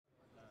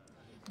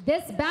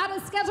This bout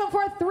is scheduled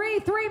for 3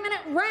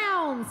 3-minute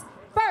rounds.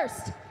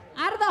 First,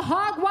 out of the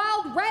Hog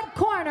Wild red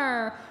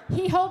corner,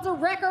 he holds a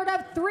record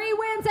of 3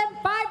 wins and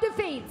 5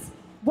 defeats.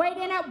 Weighed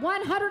in at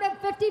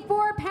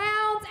 154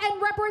 pounds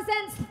and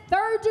represents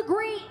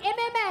third-degree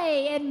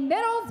MMA in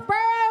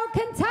Middlesboro,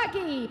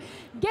 Kentucky.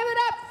 Give it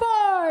up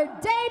for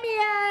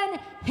Damien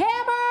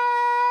Hamllin.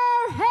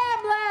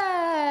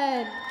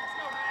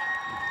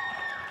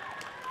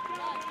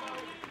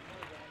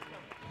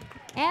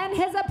 And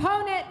his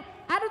opponent,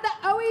 out of the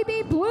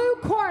OEB blue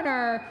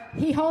corner,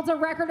 he holds a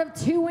record of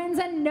 2 wins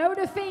and no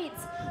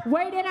defeats.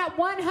 Weighed in at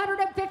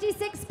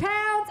 156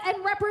 pounds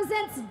and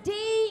represents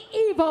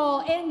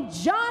D-Evil in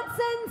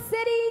Johnson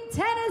City,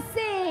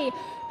 Tennessee.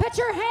 Put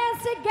your hands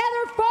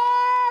together for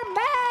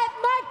Matt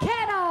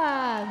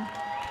McKenna.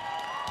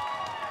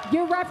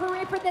 Your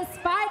referee for this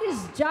fight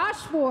is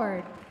Josh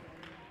Ward.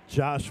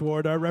 Josh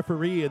Ward, our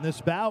referee in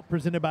this bout,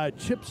 presented by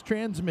Chips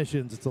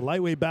Transmissions. It's a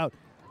lightweight bout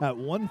at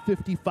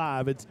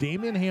 155. It's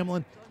Damien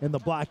Hamllin in the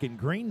black and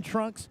green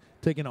trunks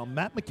taking on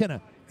Matt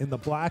McKenna in the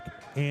black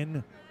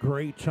and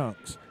gray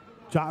trunks.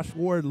 Josh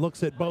Ward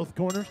looks at both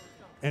corners,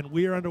 and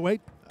we are underway.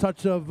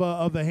 Touch of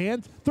the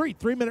hands.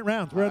 3-minute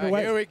rounds. We're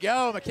underway. Here we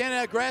go.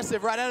 McKenna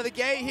aggressive right out of the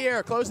gate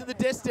here, closing the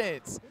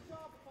distance,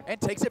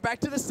 and takes it back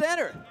to the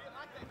center.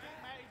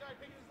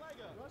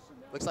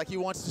 Looks like he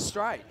wants to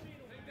strike.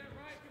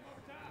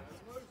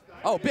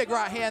 Oh, big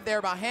right hand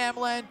there by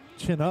Hamllin.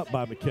 Chin up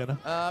by McKenna.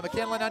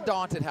 McKenna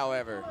undaunted,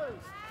 however.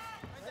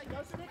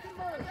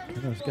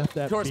 Got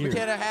that of course, beard.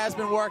 McKenna has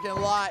been working a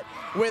lot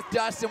with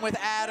Dustin, with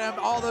Adam,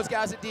 all those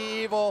guys at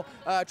D-Evil.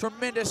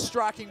 Tremendous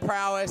striking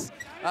prowess.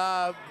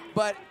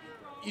 But,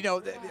 you know,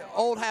 the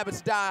old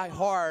habits die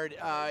hard.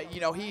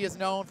 You know, he is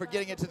known for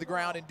getting it to the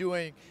ground and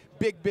doing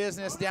big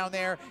business down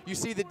there. You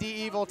see the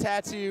D-Evil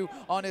tattoo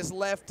on his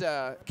left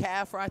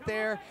calf right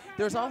there.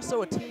 There's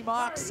also a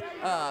T-Mox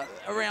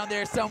around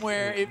there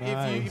somewhere if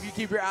you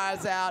keep your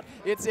eyes out.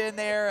 It's in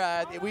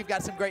there. We've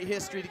got some great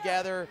history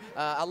together.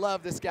 I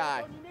love this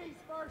guy.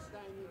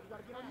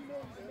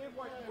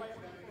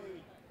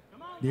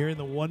 Nearing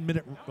the 1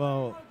 minute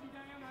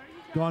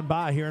gone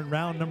by here in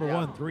round number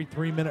 1,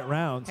 3-minute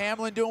rounds.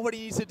 Hamllin doing what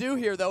he needs to do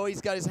here, though.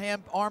 He's got his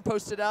arm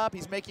posted up.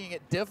 He's making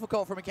it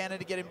difficult for McKenna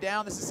to get him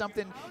down. This is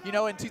something, you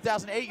know, in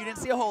 2008 you didn't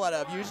see a whole lot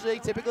of. Usually,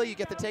 typically, you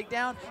get the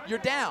takedown, you're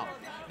down.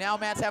 Now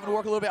Matt's having to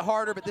work a little bit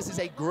harder, but this is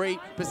a great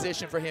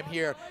position for him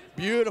here.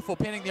 Beautiful,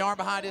 pinning the arm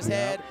behind his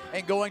head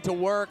and going to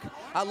work.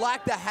 I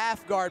like the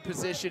half guard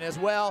position as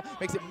well.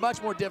 Makes it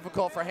much more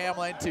difficult for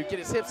Hamllin to get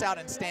his hips out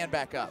and stand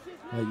back up.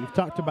 Yeah, you've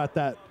talked about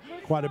that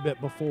quite a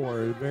bit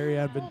before. Very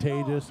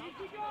advantageous.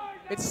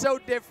 It's so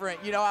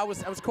different. You know, I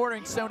was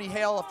cornering Sony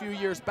Hale a few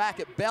years back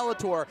at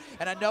Bellator,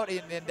 and I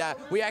noted,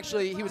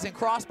 he was in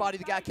crossbody.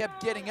 The guy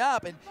kept getting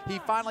up, and he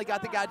finally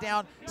got the guy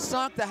down,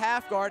 sunk the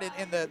half guard,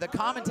 and the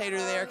commentator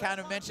there kind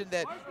of mentioned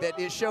that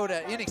it showed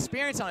an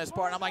inexperience on his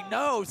part. And I'm like,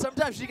 no,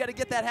 sometimes you got to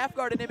get that half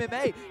guard in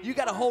MMA. You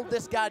got to hold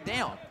this guy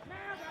down.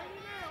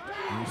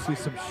 You see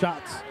some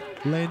shots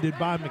landed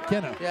by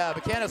McKenna. Yeah,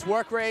 McKenna's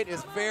work rate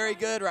is very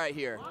good right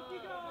here.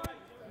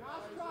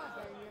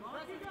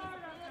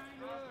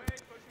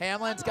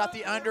 Hamlin's got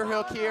the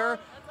underhook here.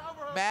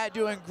 Matt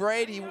doing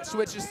great. He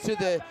switches to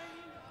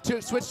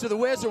the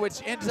Wizard,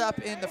 which ends up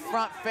in the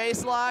front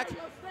face lock.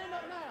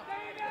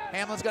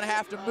 Hamlin's going to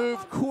have to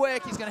move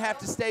quick. He's going to have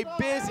to stay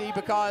busy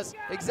because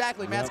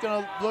Matt's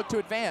going to look to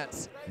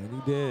advance. And he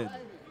did.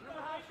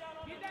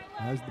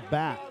 Has the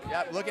back.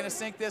 Yep, looking to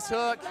sink this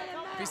hook.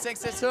 If he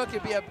sinks this hook,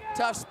 it'd be a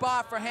tough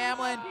spot for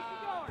Hamllin.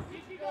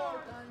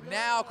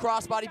 Now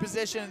crossbody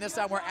position, and this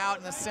time we're out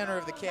in the center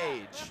of the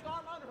cage.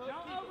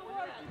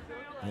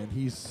 And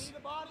he's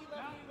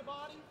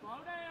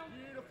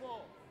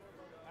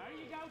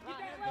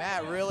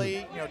Matt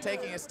really, you know,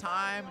 taking his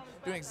time,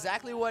 doing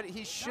exactly what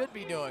he should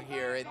be doing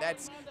here, and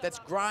that's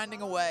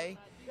grinding away,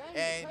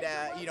 and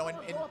you know,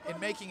 in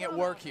making it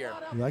work here.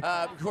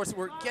 Of course,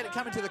 we're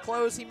coming to the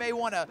close. He may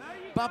want to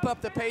bump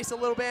up the pace a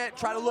little bit,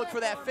 try to look for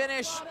that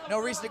finish. No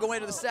reason to go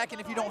into the second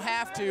if you don't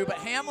have to. But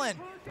Hamllin,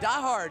 die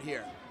hard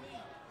here.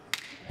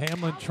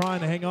 Hamllin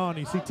trying to hang on.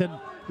 You see 10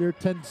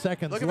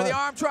 seconds Looking left. for the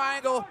arm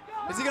triangle.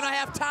 Is he going to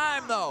have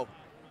time, though?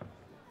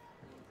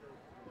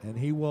 And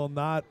he will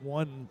not.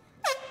 One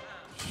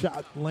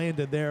shot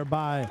landed there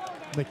by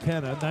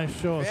McKenna. Nice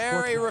show of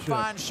Very sportsmanship.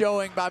 refined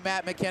showing by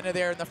Matt McKenna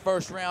there in the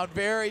first round.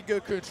 Very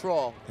good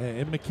control.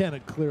 And McKenna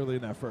clearly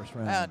in that first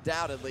round.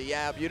 Undoubtedly,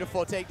 yeah.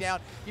 Beautiful takedown.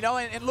 You know,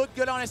 and looked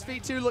good on his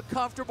feet, too. Looked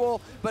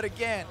comfortable. But,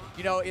 again,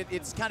 you know,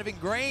 it's kind of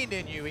ingrained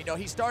in you. You know,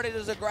 he started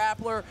as a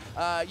grappler.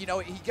 You know,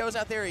 he goes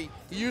out there. He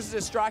uses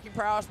his striking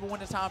prowess, but when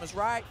the time is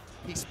right,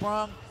 he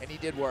sprung, and he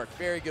did work.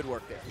 Very good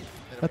work there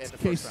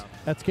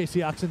That's Casey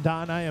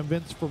Oxendine. I am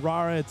Vince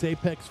Ferrara. It's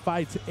Apex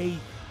Fights 8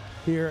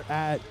 here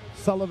at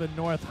Sullivan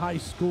North High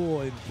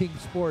School in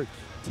Kingsport,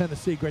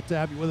 Tennessee. Great to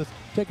have you with us.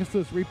 Take us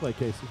through this replay,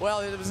 Casey. Well,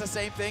 it was the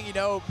same thing. You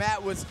know,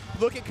 Matt was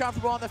looking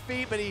comfortable on the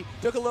feet, but he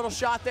took a little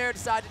shot there,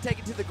 decided to take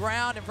it to the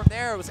ground, and from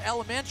there it was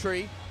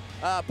elementary.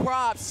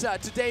 Props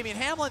to Damien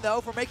Hamllin,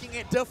 though, for making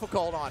it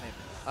difficult on him.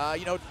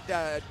 You know,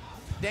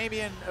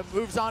 Damien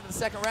moves on to the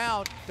second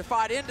round to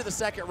fight into the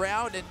second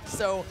round, and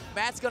so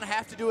Matt's going to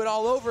have to do it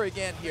all over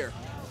again here.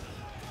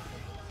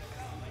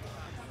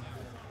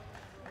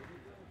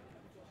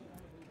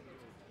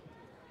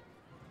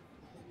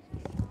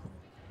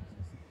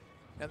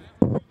 And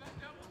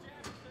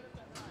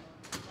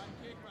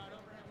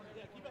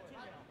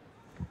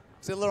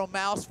see a little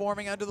mouse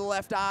forming under the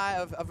left eye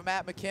of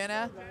Matt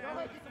McKenna.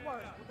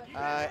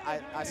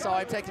 I saw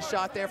him take the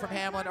shot there from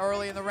Hamllin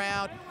early in the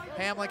round.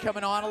 Hamllin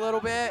coming on a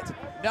little bit.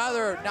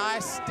 Another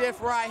nice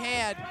stiff right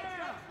hand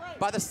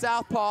by the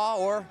southpaw,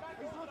 or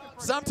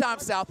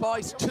sometimes southpaw.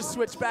 He's just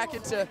switched back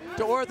into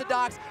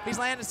orthodox. He's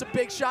landing some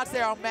big shots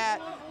there on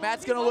Matt.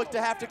 Matt's going to look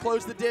to have to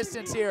close the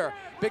distance here.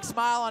 Big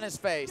smile on his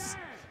face.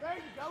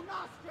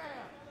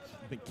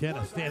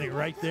 McKenna standing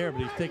right there,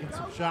 but he's taking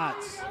some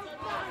shots.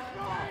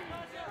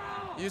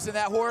 Using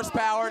that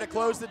horsepower to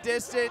close the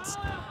distance.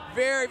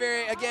 Very,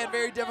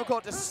 very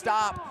difficult to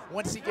stop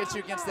once he gets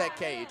you against that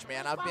cage,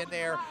 man. I've been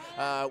there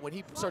when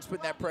he starts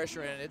putting that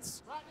pressure in.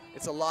 It's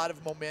a lot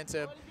of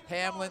momentum.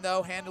 Hamllin,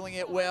 though, handling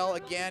it well.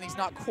 Again, he's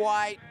not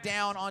quite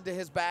down onto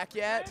his back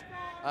yet.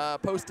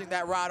 Posting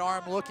that right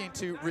arm, looking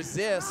to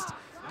resist.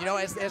 You know,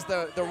 as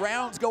the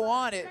rounds go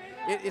on,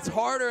 it's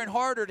harder and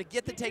harder to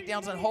get the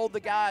takedowns and hold the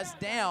guys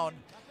down.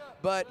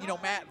 But, you know,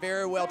 Matt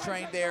very well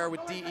trained there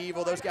with D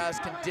Evil. Those guys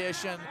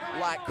condition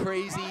like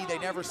crazy. They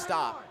never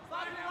stop.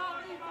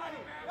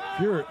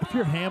 If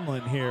you're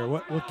Hamllin here,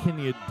 what can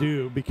you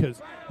do?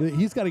 Because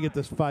he's got to get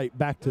this fight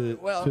back to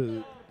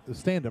the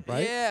stand-up,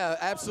 right? Yeah,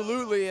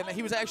 absolutely. And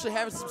he was actually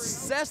having some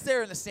success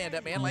there in the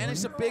stand-up, man. Landing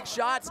some big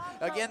shots.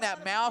 Again,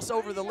 that mouse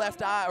over the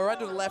left eye, or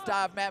under the left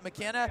eye of Matt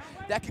McKenna,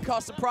 that could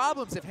cause some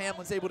problems if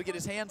Hamlin's able to get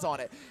his hands on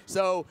it.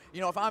 So,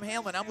 you know, if I'm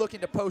Hamllin, I'm looking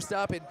to post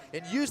up and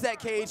use that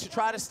cage to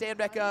try to stand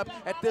back up.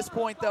 At this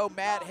point, though,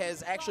 Matt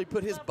has actually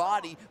put his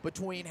body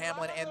between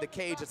Hamllin and the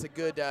cage. It's a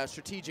good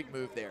strategic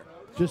move there.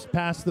 Just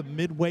past the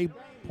midway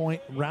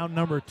point, round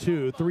number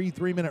 2,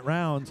 3-3-minute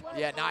rounds.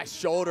 Yeah, nice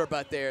shoulder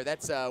butt there.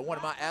 That's one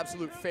of my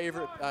absolute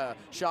favorite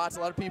shots. A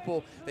lot of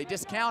people, they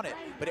discount it,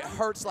 but it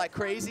hurts like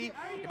crazy.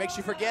 It makes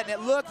you forget, and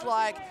it looked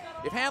like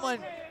if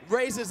Hamllin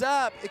raises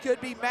up, it could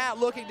be Matt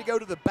looking to go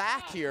to the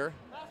back here,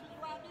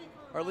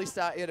 or at least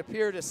it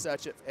appeared as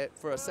such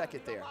for a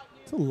second there.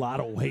 It's a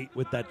lot of weight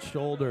with that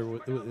shoulder.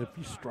 If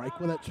you strike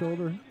with that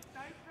shoulder.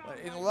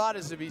 And a lot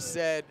is to be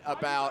said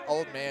about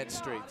old man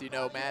strength. You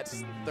know,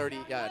 Matt's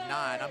 39,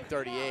 I'm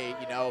 38.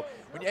 You know,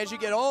 as you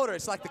get older,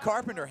 it's like the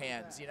carpenter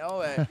hands. You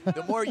know,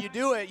 the more you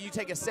do it, you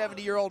take a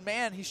 70-year-old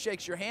man, he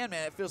shakes your hand,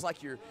 man. It feels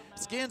like your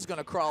skin's going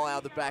to crawl out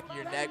of the back of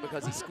your neck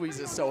because he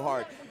squeezes so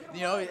hard.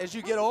 You know, as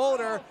you get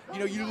older, you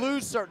know, you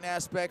lose certain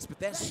aspects, but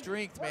that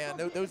strength, man,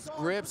 those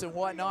grips and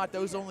whatnot,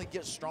 those only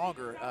get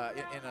stronger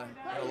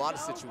in a lot of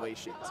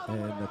situations.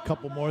 And a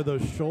couple more of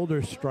those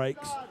shoulder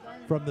strikes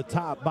from the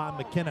top by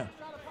McKenna.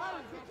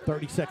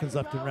 30 seconds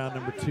left in round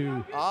number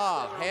 2.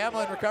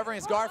 Hamllin recovering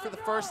his guard for the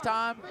first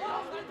time.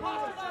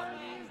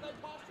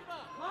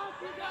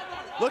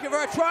 Looking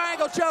for a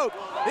triangle choke.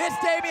 It's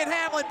Damien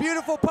Hamllin.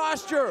 Beautiful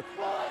posture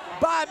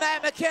by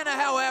Matt McKenna,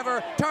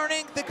 however,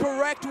 turning the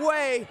correct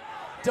way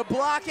to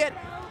block it.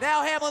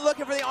 Now Hamllin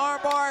looking for the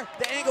armbar.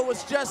 The angle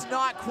was just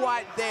not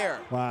quite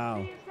there.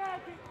 Wow.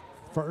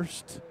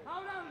 First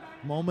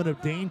moment of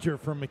danger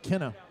for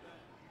McKenna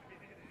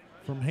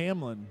from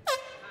Hamllin.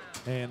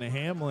 And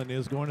Hamllin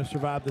is going to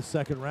survive the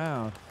second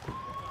round.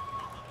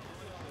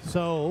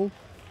 So,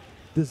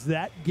 does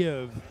that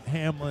give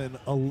Hamllin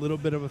a little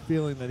bit of a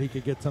feeling that he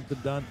could get something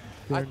done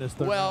here in this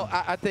third round?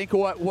 I think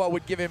what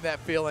would give him that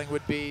feeling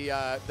would be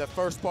the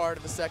first part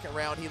of the second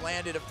round. He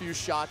landed a few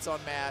shots on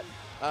Matt,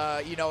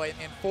 you know, and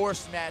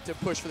forced Matt to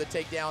push for the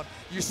takedown.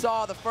 You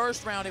saw the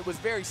first round, it was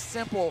very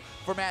simple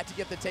for Matt to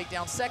get the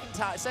takedown.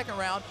 Second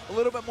round, a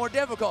little bit more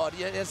difficult.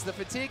 As the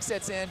fatigue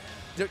sets in,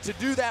 to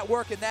do that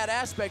work in that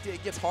aspect,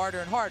 it gets harder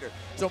and harder.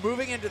 So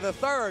moving into the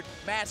third,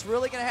 Matt's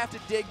really going to have to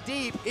dig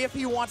deep if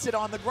he wants it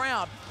on the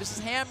ground. This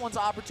is Hamlin's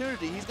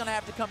opportunity. He's going to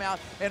have to come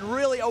out and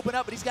really open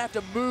up, but he's going to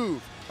have to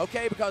move,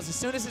 okay? Because as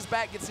soon as his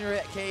back gets near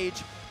that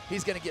cage,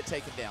 he's going to get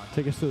taken down.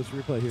 Take us to this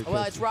replay here,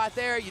 Well, it's right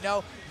there. You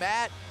know,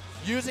 Matt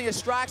using his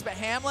strikes, but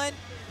Hamllin,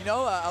 you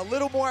know, a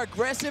little more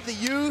aggressive. The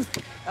youth,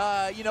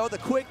 you know, the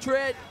quick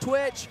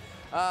twitch.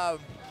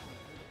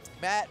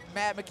 Matt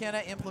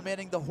McKenna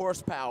implementing the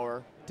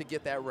horsepower to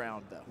get that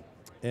round, though.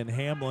 And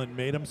Hamllin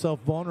made himself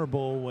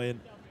vulnerable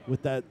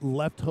with that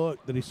left hook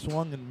that he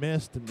swung and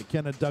missed, and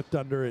McKenna ducked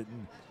under it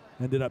and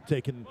ended up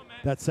taking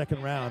that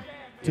second round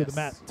to the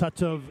mat.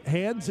 Touch of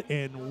hands,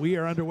 and we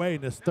are underway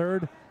in this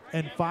third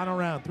and final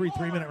round,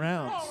 3-3-minute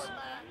rounds.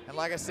 And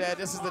like I said,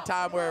 this is the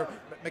time where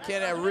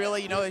McKenna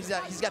really, you know, he's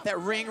got that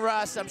ring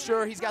rust. I'm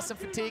sure he's got some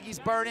fatigue. He's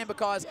burning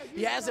because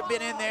he hasn't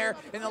been in there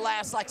in the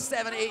last like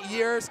 7-8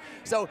 years.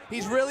 So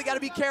he's really got to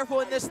be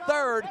careful in this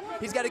third.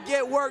 He's got to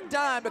get work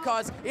done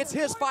because it's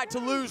his fight to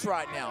lose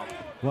right now.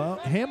 Well,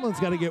 Hamlin's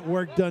got to get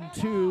work done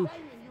too.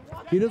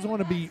 He doesn't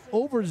want to be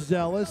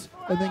overzealous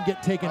and then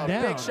get taken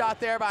down. Big shot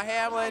there by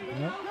Hamllin.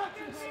 Yep.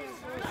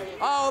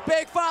 Oh,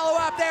 big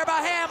follow-up there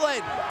by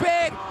Hamllin.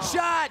 Big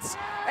shots,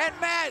 and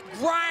Matt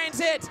grinds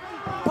it,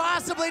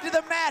 possibly to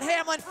the mat.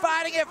 Hamllin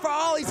fighting it for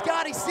all he's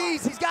got. He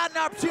sees he's got an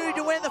opportunity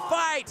to win the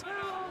fight,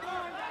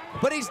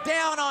 but he's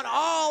down on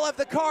all of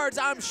the cards,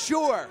 I'm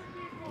sure.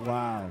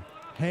 Wow,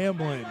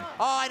 Hamllin.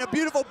 Oh, and a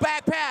beautiful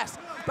back pass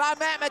by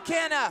Matt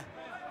McKenna.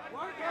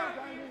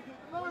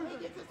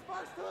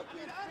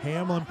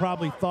 Hamllin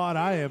probably thought,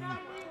 I am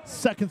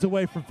seconds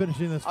away from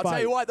finishing this fight. I'll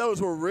tell you what, those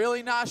were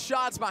really nice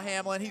shots by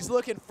Hamllin. He's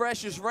looking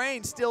fresh as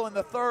rain still in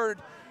the third,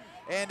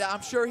 and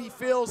I'm sure he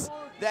feels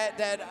that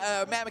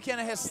Matt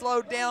McKenna has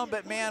slowed down,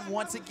 but man,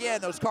 once again,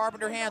 those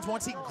carpenter hands,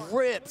 once he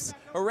grips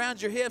around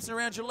your hips and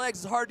around your legs,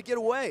 it's hard to get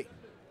away.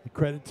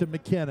 Credit to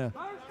McKenna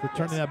for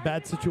turning that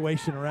bad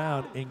situation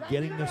around and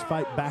getting this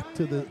fight back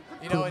to the,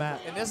 mat.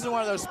 And this is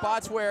one of those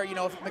spots where,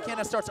 if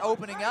McKenna starts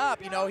opening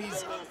up,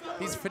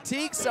 he's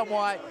fatigued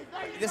somewhat.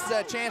 This is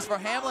a chance for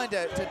Hamllin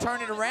to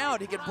turn it around.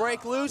 He could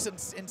break loose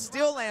and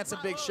still land some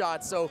big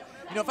shots. So,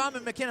 if I'm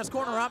in McKenna's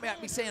corner, I might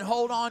be saying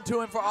hold on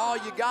to him for all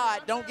you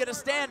got. Don't get a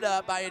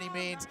stand-up by any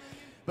means.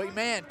 But,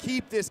 man,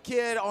 keep this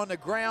kid on the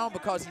ground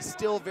because he's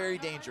still very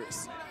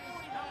dangerous.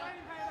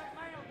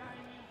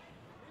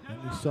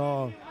 And we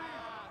saw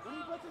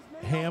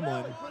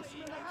Hamllin,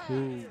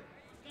 who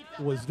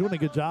was doing a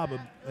good job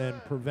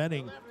of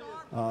preventing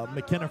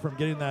McKenna from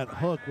getting that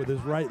hook with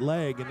his right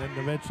leg, and then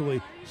eventually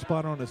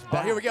spun on his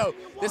back. Oh, here we go.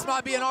 This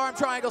might be an arm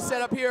triangle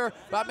set up here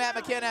by Matt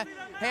McKenna.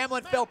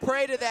 Hamllin fell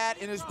prey to that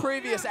in his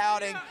previous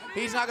outing.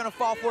 He's not going to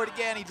fall for it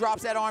again. He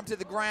drops that arm to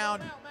the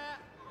ground.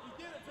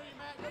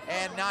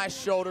 And nice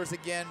shoulders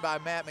again by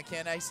Matt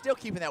McKenna. He's still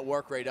keeping that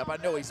work rate up. I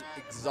know he's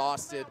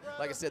exhausted.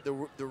 Like I said,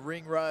 the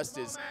ring rust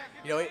is,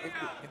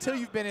 until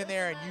you've been in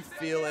there and you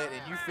feel it,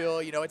 and you feel,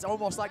 it's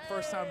almost like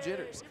first-time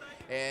jitters.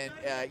 And,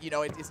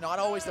 it's not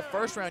always the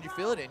first round you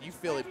feel it in. You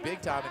feel it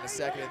big time in the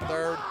second and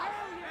third.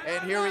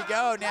 And here we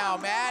go now.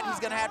 Matt, he's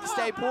going to have to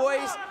stay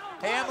poised.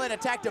 Hamllin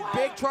attacked a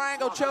big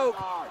triangle choke.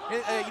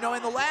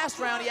 In the last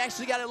round, he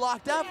actually got it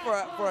locked up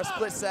for a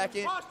split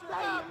second.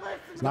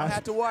 He's going to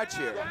have to watch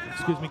here.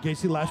 Excuse me,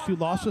 Casey. Last few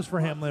losses for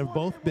Hamllin have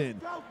both been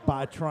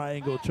by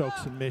triangle choke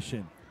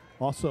submission.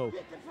 Also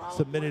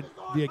submitted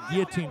via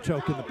guillotine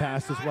choke in the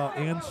past as well,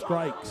 and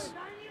strikes.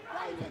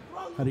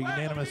 Had a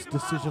unanimous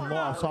decision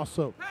loss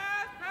also.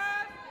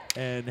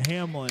 And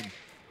Hamllin is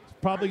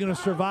probably going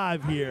to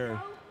survive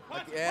here.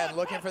 Again,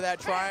 looking for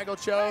that triangle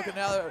choke.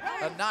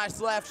 A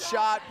nice left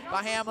shot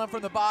by Hamllin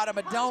from the bottom.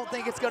 I don't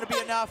think it's going to be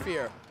enough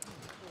here.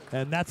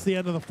 And that's the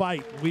end of the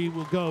fight. We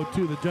will go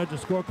to the judges'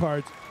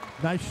 scorecards.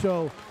 Nice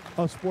show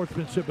of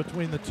sportsmanship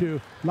between the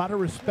two. A lot of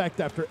respect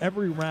after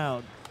every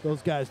round.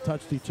 Those guys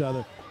touched each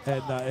other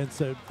and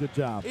said, good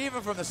job.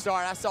 Even from the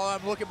start, I saw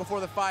them looking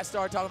before the fight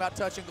started, talking about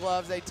touching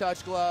gloves. They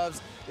touch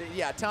gloves.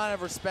 Yeah, a ton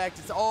of respect.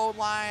 It's old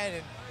line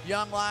and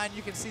young line.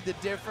 You can see the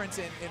difference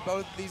in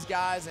both of these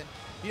guys. And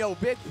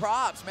big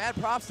props, mad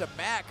props to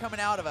Matt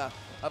coming out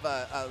of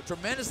a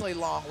tremendously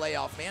long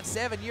layoff, man.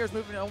 7 years,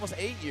 moving to almost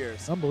 8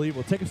 years.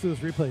 Unbelievable. Take us through this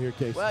replay here,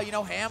 Casey.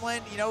 Well,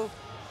 Hamllin,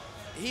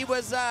 he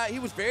was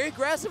very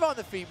aggressive on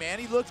the feet, man.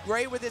 He looked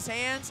great with his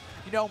hands.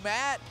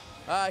 Matt,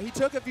 he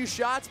took a few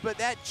shots, but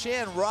that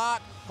chin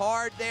rocked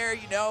hard there.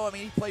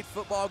 He played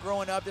football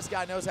growing up. This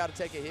guy knows how to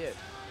take a hit.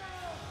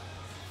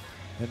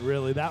 And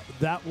really,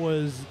 that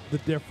was the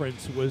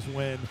difference, was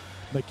when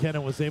McKenna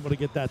was able to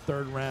get that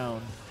third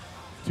round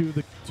to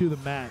the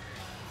mat.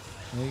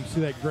 And you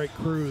see that great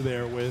crew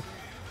there with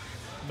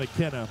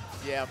McKenna.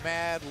 Yeah,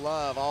 mad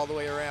love all the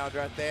way around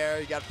right there.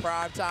 You got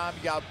Prime Time,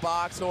 you got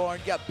Boxhorn,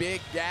 you got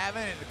Big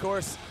Gavin, and of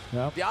course,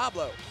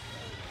 Diablo.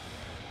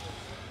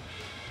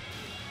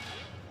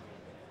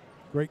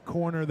 Great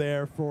corner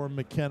there for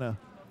McKenna.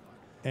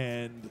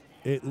 And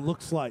it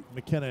looks like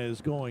McKenna is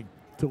going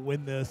to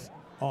win this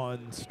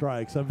on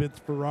strikes. I'm Vince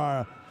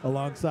Ferrara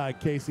alongside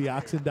Casey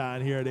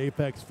Oxendine here at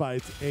Apex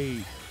Fights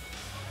 8.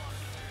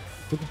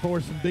 Looking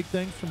forward to some big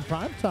things from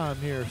Primetime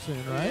here soon,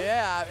 right?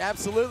 Yeah,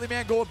 absolutely,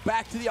 man. Going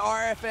back to the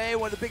RFA,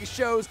 one of the biggest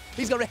shows.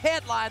 He's going to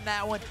headline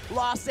that one,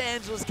 Los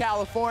Angeles,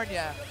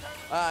 California.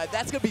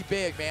 That's going to be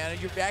big, man.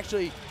 You're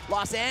actually,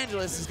 Los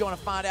Angeles is going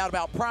to find out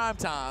about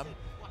Primetime,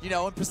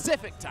 in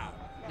Pacific time,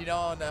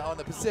 on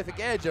the Pacific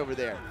edge over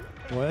there.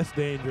 Well, that's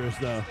dangerous,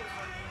 though.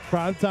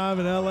 Primetime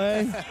in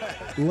L.A.,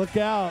 look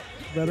out.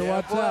 Better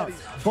watch out.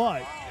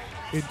 But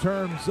in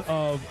terms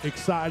of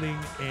exciting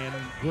and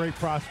great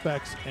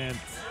prospects and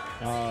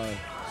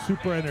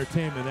super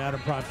entertainment, Adam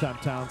Primetime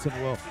Townsend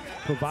will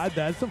provide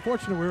that. It's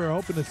unfortunate we were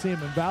hoping to see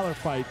him in Valor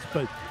fights,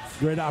 but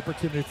great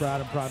opportunity for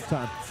Adam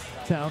Primetime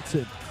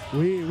Townsend.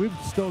 We've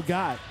still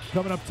got,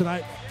 coming up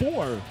tonight,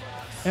 4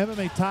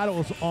 MMA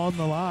titles on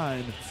the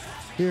line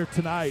here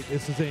tonight.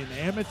 This is an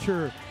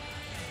amateur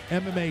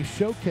MMA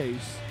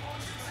showcase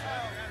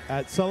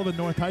at Sullivan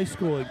North High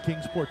School in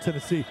Kingsport,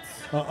 Tennessee.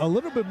 A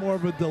little bit more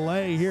of a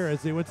delay here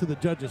as they went to the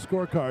judges'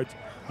 scorecards.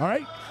 All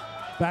right,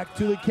 back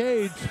to the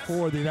cage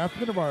for the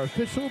announcement of our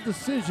official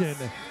decision.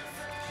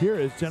 Here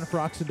is Jennifer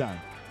Oxendine.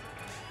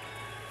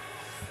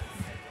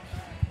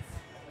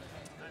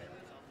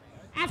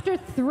 After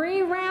After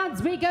 3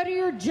 rounds, we go to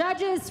your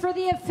judges for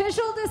the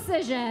official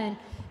decision.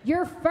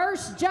 Your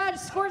first judge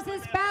scores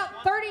this bout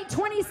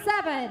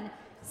 30-27.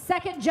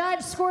 Second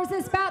judge scores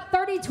this bout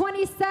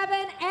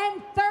 30-27.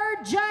 And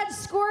third judge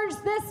scores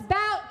this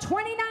bout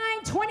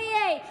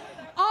 29-28.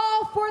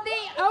 All for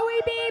the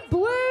OEB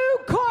blue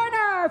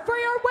corner. For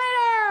your winner,